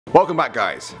Welcome back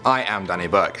guys, I am Danny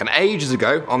Burke, and ages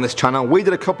ago on this channel we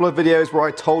did a couple of videos where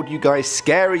I told you guys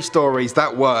scary stories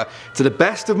that were, to the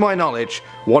best of my knowledge,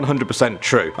 100%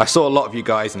 true. I saw a lot of you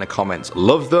guys in the comments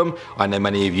love them. I know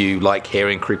many of you like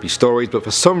hearing creepy stories, but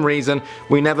for some reason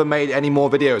we never made any more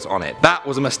videos on it. That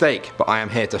was a mistake, but I am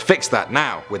here to fix that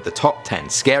now with the top 10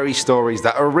 scary stories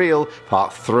that are real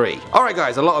part 3. Alright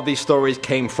guys, a lot of these stories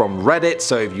came from Reddit,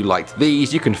 so if you liked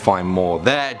these you can find more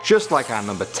there, just like our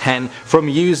number 10 from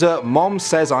user Mom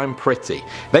Says I'm Pretty.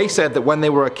 They said that when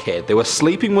they were a kid they were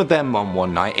sleeping with their mum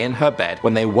one night in her bed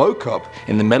when they woke up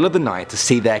in the middle of the night to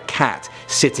see their cat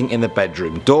sitting in the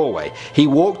bedroom doorway. He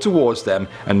walked towards them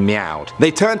and meowed.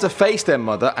 They turned to face their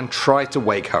mother and tried to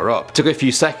wake her up. It took a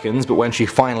few seconds, but when she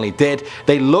finally did,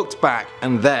 they looked back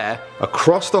and there,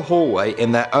 across the hallway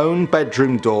in their own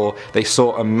bedroom door, they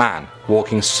saw a man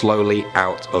walking slowly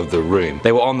out of the room.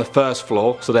 They were on the first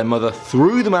floor, so their mother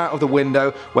threw them out of the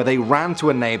window where they ran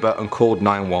to a neighbor and called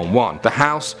 911. The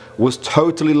house was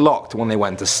totally locked when they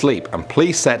went to sleep, and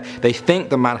police said they think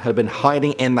the man had been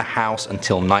hiding in the house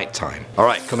until nighttime.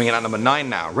 Alright, coming in at number 9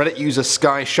 now. Reddit user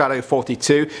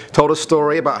SkyShadow42 told a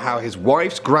story about how his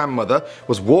wife's grandmother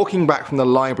was walking back from the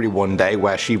library one day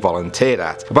where she volunteered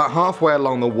at. About halfway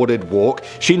along the wooded walk,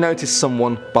 she noticed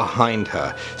someone behind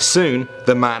her. Soon,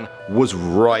 the man was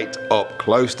right up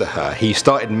close to her. He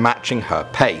started matching her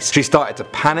pace. She started to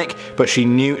panic, but she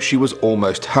knew she was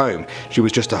almost home. She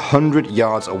was just 100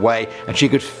 yards away and she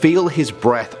could feel his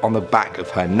breath on the back of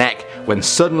her neck when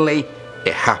suddenly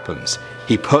it happens.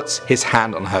 He puts his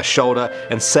hand on her shoulder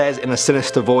and says in a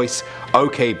sinister voice,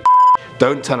 "Okay,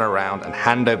 don't turn around and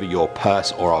hand over your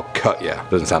purse or I'll cut you."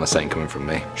 Doesn't sound the same coming from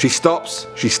me. She stops,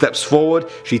 she steps forward,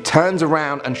 she turns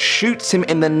around and shoots him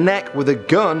in the neck with a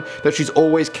gun that she's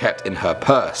always kept in her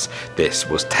purse. This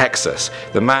was Texas.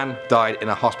 The man died in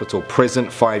a hospital prison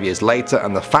 5 years later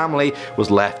and the family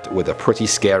was left with a pretty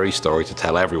scary story to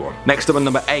tell everyone. Next up at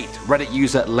number 8, Reddit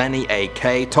user Lenny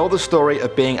AK told the story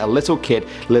of being a little kid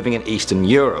living in Eastern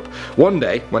Europe. One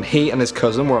day when he and his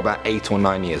cousin were about 8 or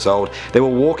 9 years old, they were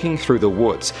walking through the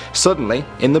woods. Suddenly,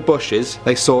 in the bushes,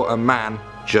 they saw a man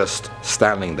just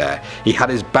standing there. He had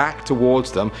his back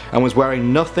towards them and was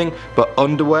wearing nothing but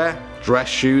underwear, dress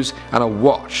shoes and a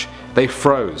watch. They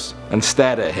froze and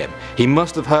stared at him. He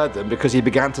must have heard them because he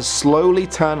began to slowly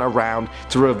turn around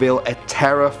to reveal a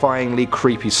terrifyingly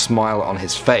creepy smile on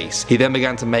his face. He then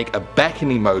began to make a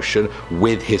beckoning motion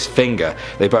with his finger.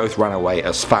 They both ran away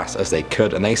as fast as they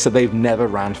could and they said they've never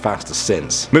ran faster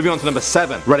since. Moving on to number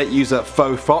 7, Reddit user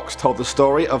Faux Fox told the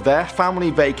story of their family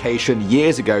vacation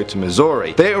years ago to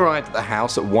Missouri. They arrived at the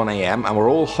house at 1 AM and were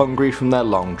all hungry from their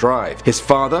long drive. His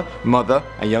father, mother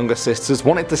and younger sisters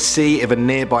wanted to see if a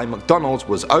nearby McDonald's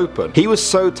was open. He was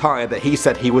so tired that he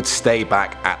said he would stay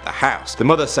back at the house. The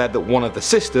mother said that one of the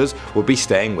sisters would be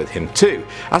staying with him too.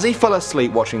 As he fell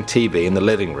asleep watching TV in the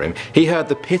living room, he heard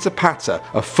the pitter-patter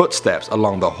of footsteps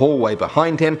along the hallway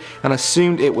behind him and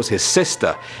assumed it was his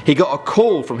sister. He got a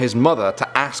call from his mother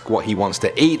to ask what he wants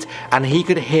to eat and he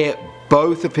could hear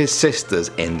both of his sisters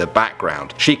in the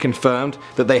background. She confirmed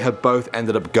that they had both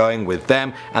ended up going with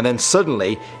them and then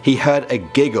suddenly he heard a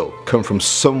giggle come from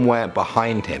somewhere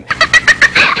behind him.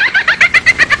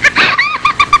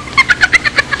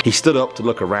 He stood up to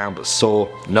look around but saw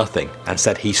nothing and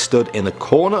said he stood in the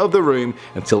corner of the room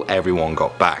until everyone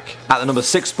got back. At the number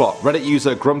 6 spot, Reddit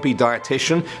user Grumpy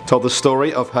Dietitian told the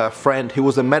story of her friend who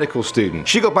was a medical student.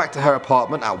 She got back to her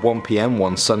apartment at 1 PM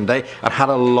one Sunday and had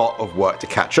a lot of work to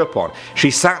catch up on.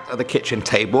 She sat at the kitchen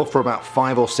table for about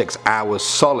 5 or 6 hours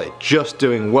solid, just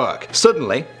doing work.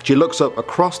 Suddenly, she looks up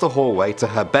across the hallway to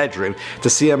her bedroom to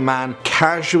see a man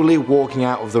casually walking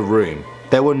out of the room.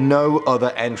 There were no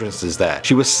other entrances there.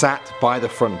 She was sat by the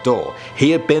front door.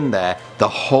 He had been there the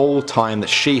whole time that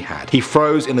she had. He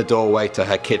froze in the doorway to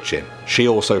her kitchen. She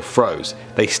also froze.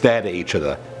 They stared at each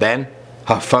other. Then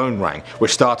her phone rang,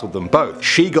 which startled them both.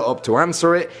 She got up to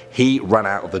answer it, he ran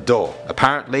out of the door.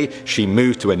 Apparently, she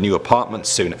moved to a new apartment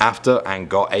soon after and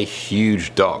got a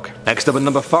huge dog. Next up at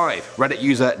number 5, Reddit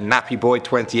user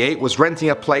NappyBoy28 was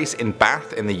renting a place in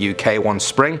Bath in the UK one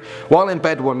spring. While in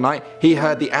bed one night, he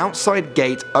heard the outside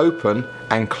gate open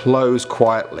and close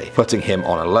quietly, putting him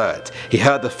on alert. He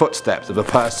heard the footsteps of a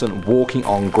person walking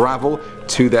on gravel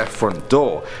to their front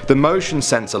door. The motion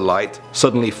sensor light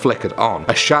suddenly flickered on.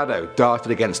 A shadow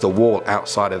darted against the wall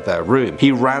outside of their room.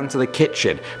 He ran to the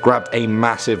kitchen, grabbed a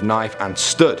massive knife and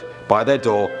stood by their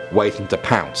door waiting to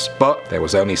pounce, but there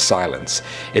was only silence.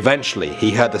 Eventually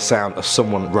he heard the sound of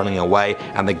someone running away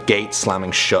and the gate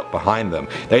slamming shut behind them.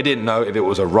 They didn't know if it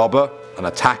was a robber an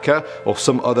attacker, or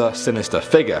some other sinister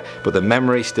figure, but the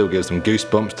memory still gives them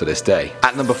goosebumps to this day.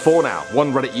 At number 4 now,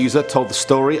 one Reddit user told the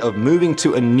story of moving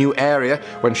to a new area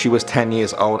when she was 10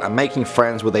 years old and making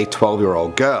friends with a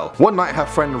 12-year-old girl. One night her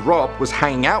friend Rob was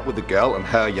hanging out with the girl and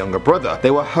her younger brother.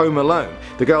 They were home alone.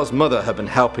 The girl's mother had been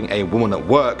helping a woman at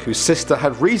work whose sister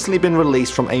had recently been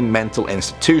released from a mental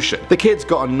institution. The kids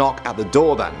got a knock at the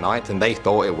door that night and they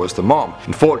thought it was the mom.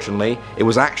 Unfortunately, it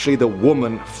was actually the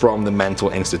woman from the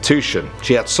mental institution.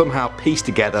 She had somehow pieced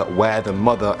together where the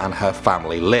mother and her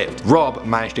family lived. Rob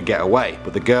managed to get away,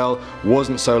 but the girl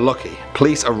wasn't so lucky.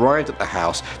 Police arrived at the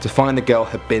house to find the girl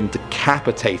had been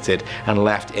decapitated and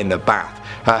left in the bath.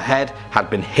 Her head had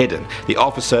been hidden. The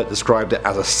officer described it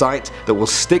as a sight that will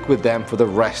stick with them for the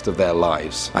rest of their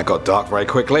lives. That got dark very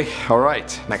quickly.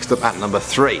 Alright, next up at number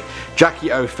 3.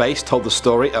 Jackie O'Face told the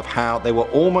story of how they were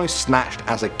almost snatched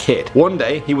as a kid. One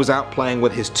day he was out playing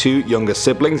with his 2 younger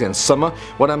siblings in summer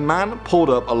when a man pulled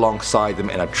up alongside them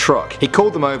in a truck. He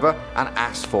called them over and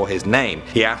asked for his name.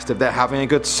 He asked if they're having a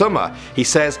good summer. He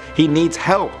says he needs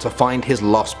help to find his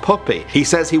lost puppy. He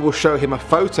says he will show him a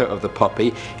photo of the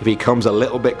puppy if he comes a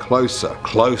little bit closer.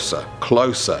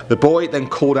 Closer. The boy then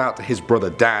called out to his brother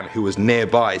Dan, who was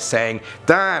nearby, saying,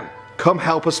 "Dan, come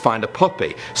help us find a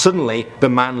puppy." Suddenly, the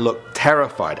man looked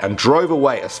terrified and drove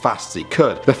away as fast as he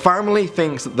could. The family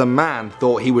thinks that the man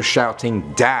thought he was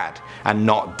shouting Dad and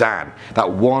not Dan. That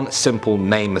one simple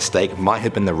name mistake might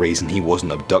have been the reason he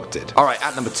wasn't abducted. Alright,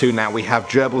 at number 2 now we have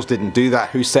Gerbils Didn't Do That,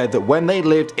 who said that when they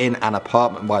lived in an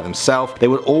apartment by themselves, they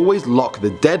would always lock the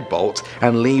deadbolt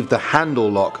and leave the handle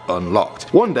lock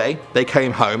unlocked. One day, they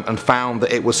came home and found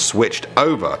that it was switched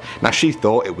over. Now she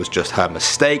thought it was just her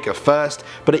mistake at first,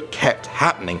 but it kept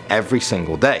happening every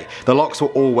single day. The locks were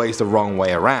always the wrong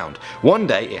way around. One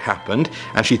day it happened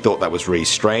and she thought that was really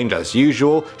strange. As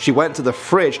usual, she went to the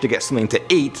fridge to get something to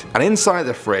eat, and inside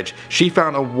the fridge she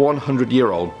found a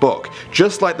 100-year-old book,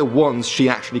 just like the ones she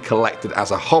actually collected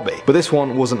as a hobby. But this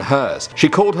one wasn't hers. She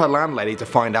called her landlady to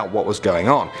find out what was going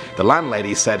on. The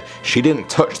landlady said she didn't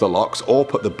touch the locks or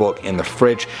put the book in the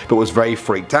fridge, but was very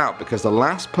freaked out because the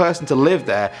last person to live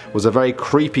there was a very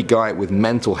creepy guy with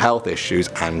mental health issues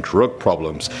and drug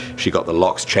problems. She got the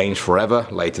locks changed forever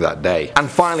later that day. And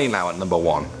finally now at number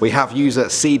 1, we have user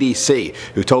CDC,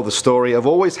 who told the story of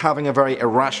always having a very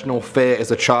irrational fear as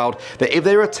a child that if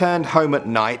they returned home at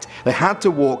night, they had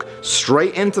to walk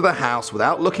straight into the house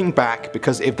without looking back,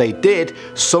 because if they did,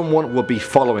 someone would be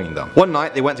following them. One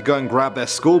night they went to go and grab their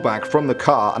school bag from the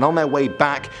car, and on their way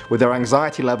back, with their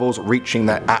anxiety levels reaching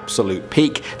their absolute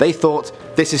peak, they thought,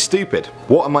 "This is stupid.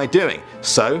 What am I doing?"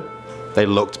 So they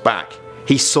looked back.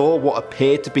 He saw what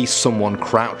appeared to be someone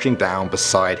crouching down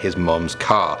beside his mum's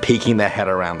car, peeking their head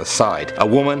around the side. A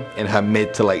woman in her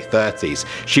mid to late 30s.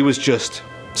 She was just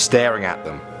staring at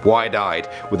them, wide-eyed,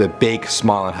 with a big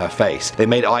smile on her face. They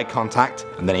made eye contact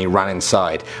and then he ran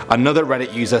inside. Another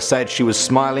Reddit user said she was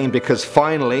smiling because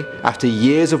finally, after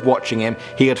years of watching him,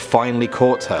 he had finally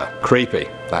caught her. Creepy.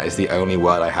 That is the only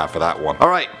word I have for that one.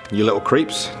 Alright, you little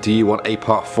creeps, do you want a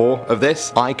part 4 of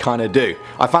this? I kinda do.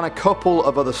 I found a couple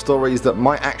of other stories that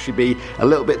might actually be a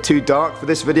little bit too dark for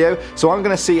this video, so I'm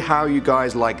gonna see how you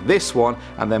guys like this one,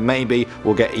 and then maybe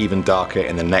we'll get even darker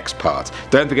in the next part.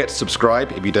 Don't forget to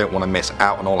subscribe if you don't want to miss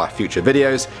out on all our future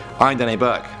videos. I'm Danny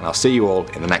Burke, and I'll see you all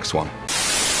in the next one.